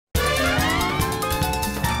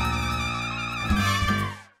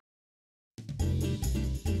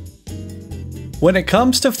When it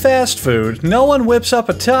comes to fast food, no one whips up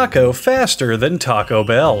a taco faster than Taco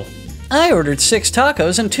Bell. I ordered 6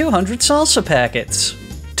 tacos and 200 salsa packets.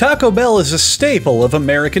 Taco Bell is a staple of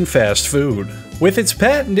American fast food. With its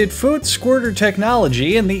patented food squirter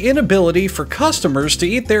technology and the inability for customers to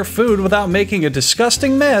eat their food without making a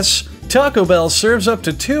disgusting mess, Taco Bell serves up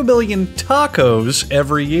to 2 billion tacos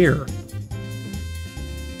every year.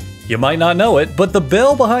 You might not know it, but the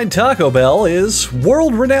bell behind Taco Bell is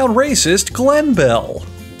world-renowned racist Glenn Bell.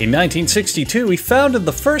 In 1962, he founded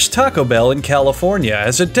the first Taco Bell in California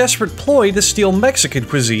as a desperate ploy to steal Mexican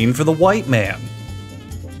cuisine for the white man.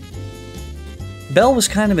 Bell was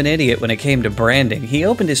kind of an idiot when it came to branding. He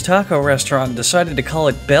opened his taco restaurant and decided to call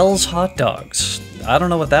it Bell's Hot Dogs. I don't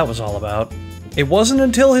know what that was all about. It wasn't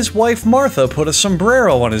until his wife Martha put a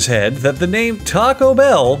sombrero on his head that the name Taco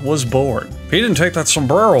Bell was born. He didn't take that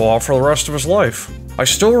sombrero off for the rest of his life. I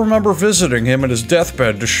still remember visiting him at his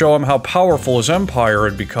deathbed to show him how powerful his empire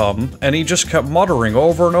had become, and he just kept muttering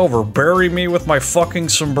over and over, "Bury me with my fucking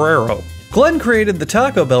sombrero." Glenn created the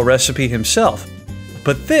Taco Bell recipe himself,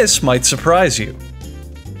 but this might surprise you.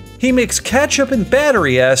 He mixed ketchup and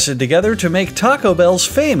battery acid together to make Taco Bell's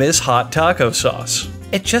famous hot taco sauce.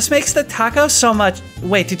 It just makes the taco so much...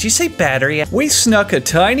 Wait, did you say battery? We snuck a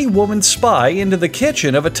tiny woman spy into the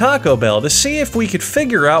kitchen of a Taco Bell to see if we could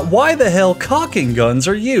figure out why the hell caulking guns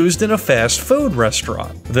are used in a fast food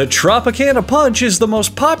restaurant. The Tropicana Punch is the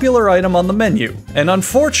most popular item on the menu, and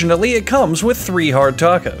unfortunately it comes with 3 hard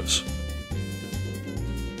tacos.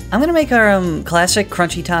 I'm gonna make our classic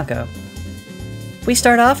crunchy taco. We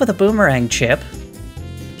start off with a boomerang chip.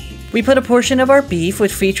 We put a portion of our beef,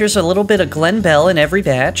 which features a little bit of Glen Bell in every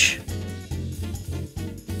batch.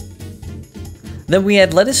 Then we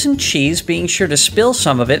add lettuce and cheese, being sure to spill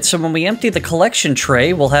some of it so when we empty the collection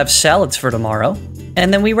tray, we'll have salads for tomorrow.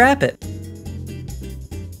 And then we wrap it.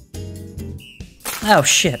 Oh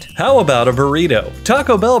shit. How about a burrito?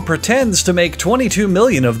 Taco Bell pretends to make 22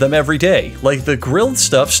 million of them every day, like the grilled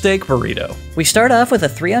stuffed steak burrito. We start off with a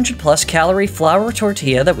 300+ calorie flour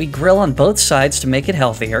tortilla that we grill on both sides to make it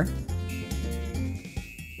healthier.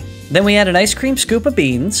 Then we add an ice cream scoop of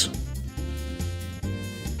beans.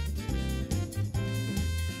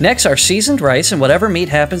 Next, our seasoned rice and whatever meat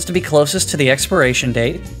happens to be closest to the expiration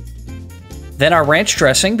date. Then our ranch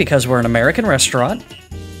dressing, because we're an American restaurant.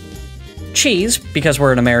 Cheese, because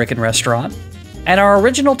we're an American restaurant. And our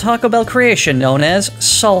original Taco Bell creation known as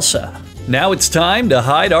salsa. Now it's time to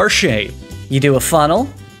hide our shame. You do a funnel,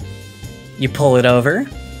 you pull it over,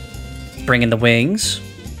 bring in the wings,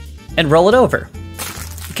 and roll it over.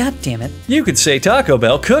 God damn it. You could say Taco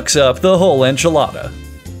Bell cooks up the whole enchilada,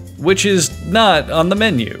 which is not on the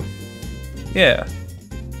menu. Yeah.